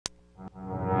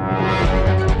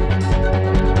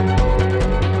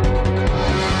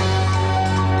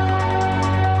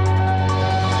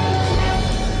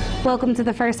Welcome to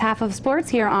the first half of sports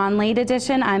here on Late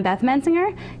Edition. I'm Beth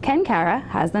Mensinger. Ken Kara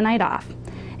has the night off.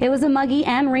 It was a muggy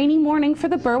and rainy morning for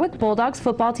the Berwick Bulldogs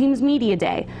football team's media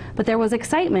day, but there was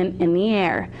excitement in the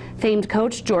air. Famed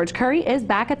coach George Curry is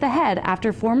back at the head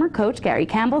after former coach Gary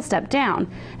Campbell stepped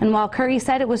down. And while Curry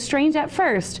said it was strange at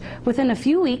first, within a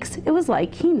few weeks it was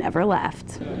like he never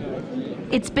left.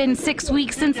 It's been 6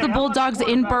 weeks since the Bulldogs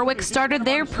in Berwick started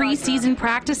their preseason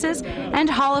practices, and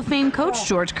Hall of Fame coach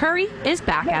George Curry is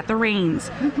back at the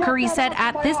reins. Curry said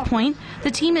at this point,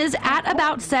 the team is at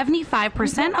about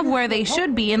 75% of where they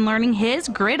should be in learning his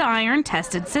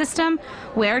gridiron-tested system,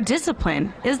 where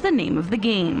discipline is the name of the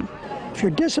game. If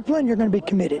you're disciplined, you're going to be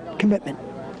commitment.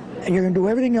 And you're going to do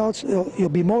everything else. You'll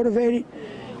be motivated,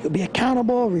 you'll be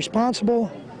accountable,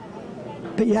 responsible,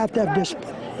 but you have to have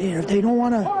discipline. You know, if they don't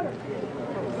want to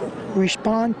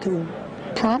respond to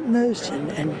promptness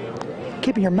and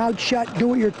keeping your mouth shut, do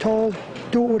what you're told,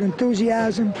 do it with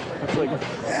enthusiasm,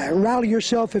 rally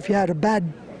yourself if you had a bad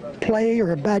play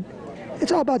or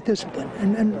it's all about discipline,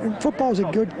 and football is a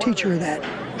good teacher of that.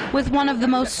 With one of the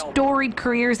most storied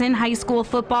careers in high school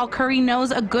football, Curry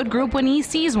knows a good group when he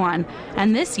sees one,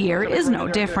 and this year is no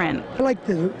different. I like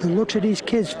the looks of these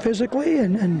kids physically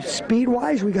and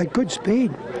speed-wise. We got good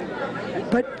speed,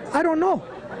 but I don't know.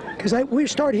 Because we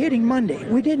started hitting Monday.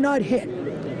 We did not hit.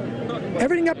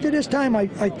 Everything up to this time, I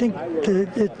think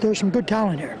there's some good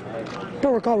talent here.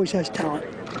 Berwick always has talent,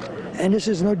 and this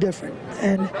is no different.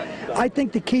 And I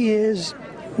think the key is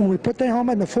when we put the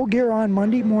helmet and the full gear on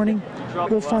Monday morning,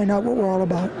 we'll find out what we're all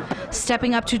about.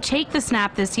 Stepping up to take the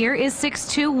snap this year is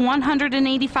 6'2",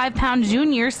 185-pound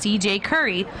junior C.J.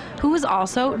 Curry, who is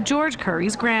also George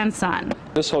Curry's grandson.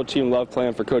 This whole team loved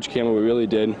playing for Coach Campbell. We really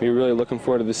did. We were really looking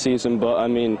forward to the season, but I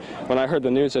mean, when I heard the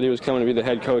news that he was coming to be the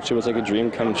head coach, it was like a dream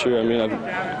come true. I mean,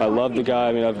 I love the guy.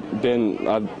 I mean,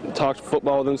 I've talked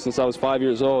football with him since I was 5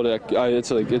 years old.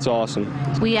 It's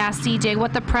awesome. We asked C.J.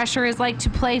 what the pressure is like to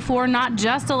play for not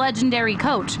just a legendary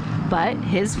coach, but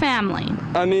his family.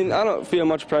 I mean, I don't feel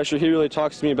much pressure. He really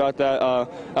talks to me about that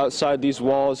outside these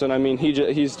walls, and I mean, he's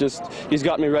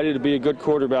got me ready to be a good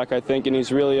quarterback, I think, and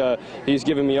he's really he's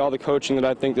given me all the coaching that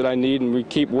I think that I need, and we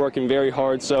keep working very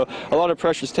hard. So a lot of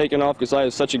pressure's taken off because I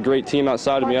have such a great team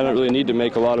outside of me. I don't really need to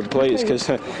make a lot of plays because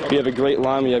we have a great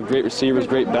line, we have great receivers,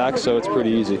 great backs, so it's pretty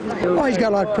easy. Well, he's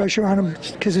got a lot of pressure on him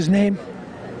because his name,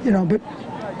 you know, but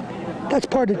that's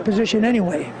part of the position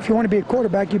anyway. If you want to be a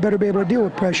quarterback, you better be able to deal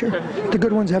with pressure. The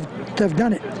good ones have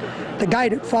done it. The guy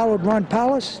that followed Ron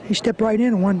Powlus, he stepped right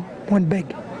in and won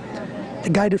big. The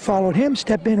guy that followed him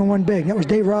stepped in and won big. That was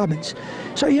Dave Robbins.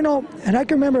 So, you know, and I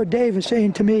can remember Dave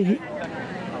saying to me,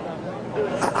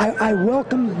 I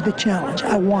welcome the challenge.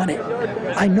 I want it.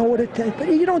 I know what it takes. But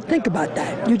you don't think about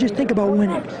that. You just think about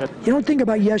winning. You don't think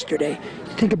about yesterday.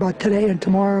 You think about today and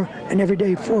tomorrow and every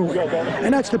day forward.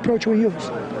 And that's the approach we use.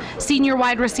 Senior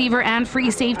wide receiver and free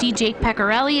safety Jake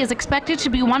Pecorelli is expected to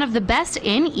be one of the best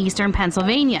in Eastern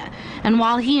Pennsylvania. And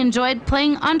while he enjoyed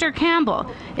playing under Campbell,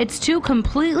 it's two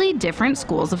completely different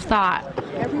schools of thought.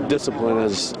 Discipline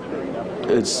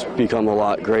it's become a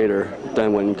lot greater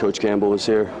than when Coach Campbell was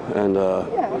here, and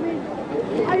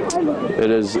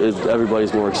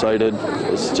everybody's more excited.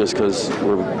 It's just because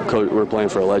we're playing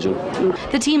for a legend.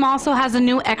 The team also has a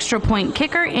new extra point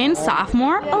kicker in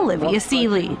sophomore Olivia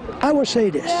Seeley. I will say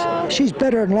this, she's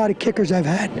better than a lot of kickers I've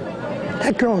had.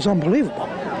 That girl is unbelievable.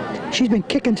 She's been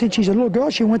kicking since she's a little girl.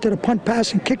 She went to the punt,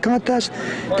 pass, and kick contest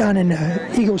down in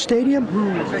Eagle Stadium.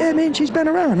 I mean, she's been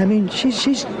around. I mean,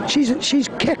 she's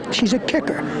kicked. She's a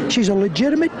kicker. She's a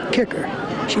legitimate kicker.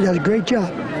 She does a great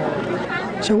job.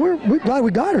 So we're glad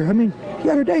we got her. I mean, the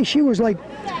other day she was like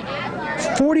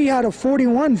 40 out of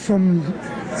 41 from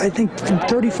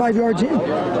 35 yards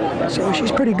in. So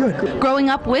she's pretty good. Growing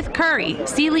up with Curry,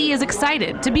 Seeley is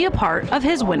excited to be a part of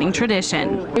his winning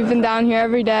tradition. We've been down here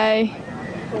every day.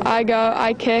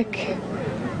 I kick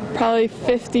probably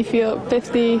 50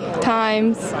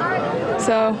 times,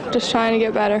 so just trying to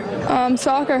get better.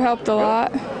 Soccer helped a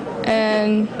lot,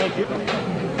 and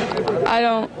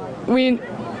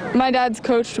my dad's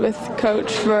coached with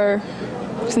Coach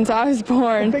since I was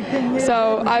born,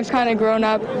 so I've kind of grown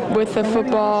up with the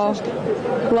football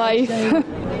life.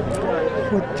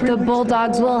 The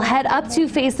Bulldogs will head up to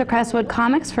face the Crestwood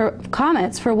Comets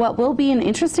for what will be an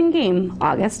interesting game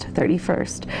August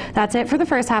 31st. That's it for the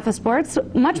first half of sports.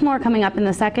 Much more coming up in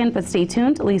the second, but stay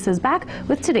tuned. Lisa's back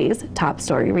with today's top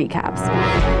story recaps.